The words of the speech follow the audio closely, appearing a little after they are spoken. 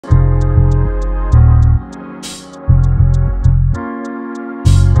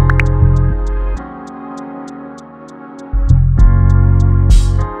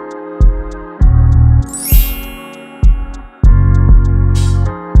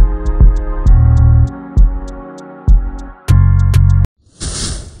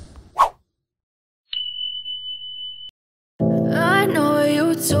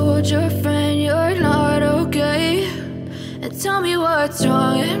what's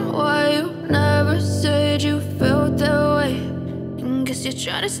wrong and why you never said you felt that way. And guess you're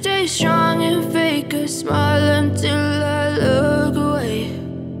trying to stay strong and fake a smile until I look away.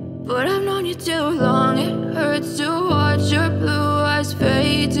 But I've known you too long, it hurts to watch your blue eyes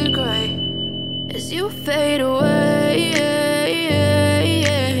fade to gray as you fade away,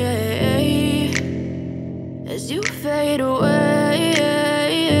 as you fade away.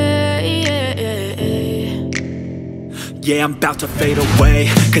 Yeah, I'm about to fade away,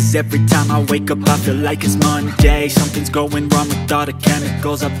 cause every time I wake up I feel like it's Monday. Something's going wrong with all the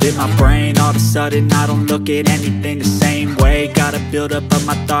chemicals up in my brain. All of a sudden I don't look at anything the same way. Got a buildup of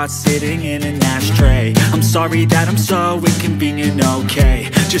my thoughts sitting in an ashtray. I'm sorry that I'm so inconvenient, okay.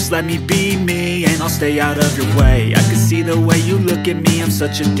 Just let me be me and I'll stay out of your way. I can see the way you look at me, I'm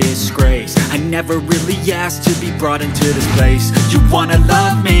such a disgrace. I never really asked to be brought into this place. You wanna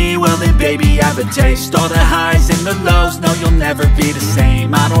love me? Well then baby have a taste. All the highs and the lows, no you'll never be the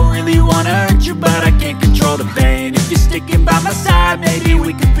same. I don't really wanna hurt you but I can't control the pain. If you're sticking by my side maybe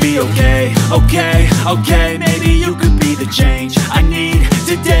we could be okay. Okay, maybe you could be the change I need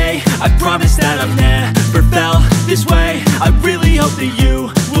today. I promise that I've never felt this way. I really hope that you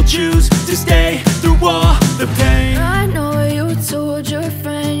will choose to stay through all the pain. I know you told your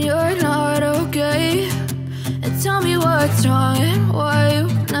friend you're not okay, and tell me what's wrong and why you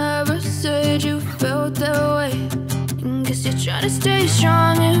never said you felt that way. And guess you're trying to stay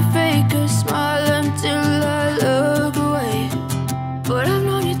strong and fake a smile until I look away. But I've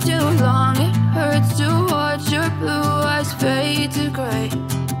known you too long, it hurts to watch your blue eyes fade to gray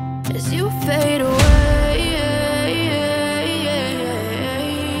as you fade away,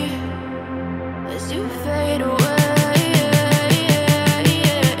 as you fade away,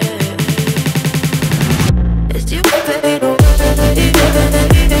 as you fade away.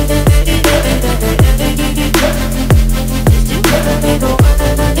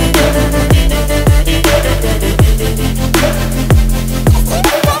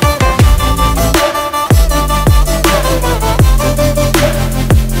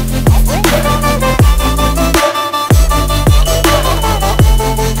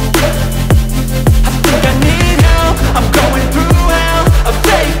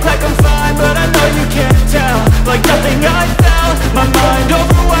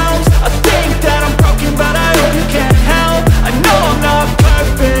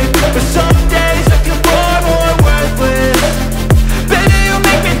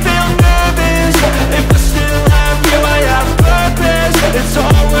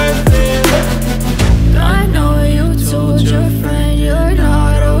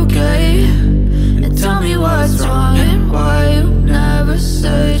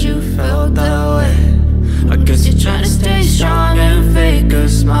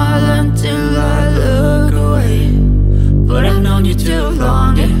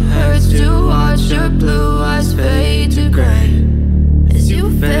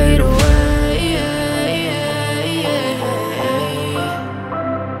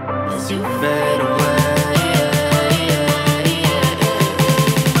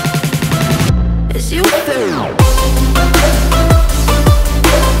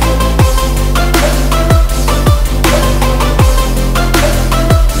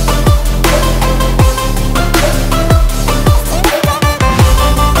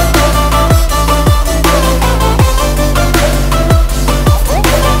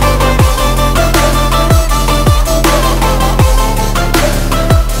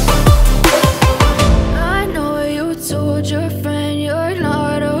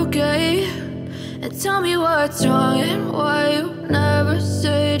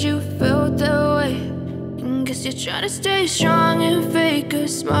 Try to stay strong and fake a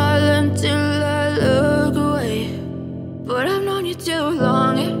smile until I look away. But I've known you too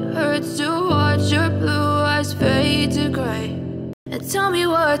long, it hurts to watch your blue eyes fade to gray. And tell me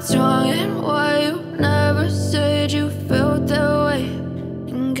what's wrong and why you never said you felt that way.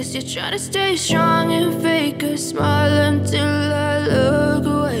 And guess you're trying to stay strong and fake a smile until I look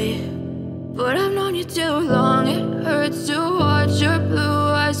away. But I've known you too long, it hurts to watch your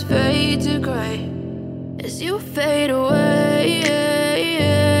blue eyes fade to gray as you fade away.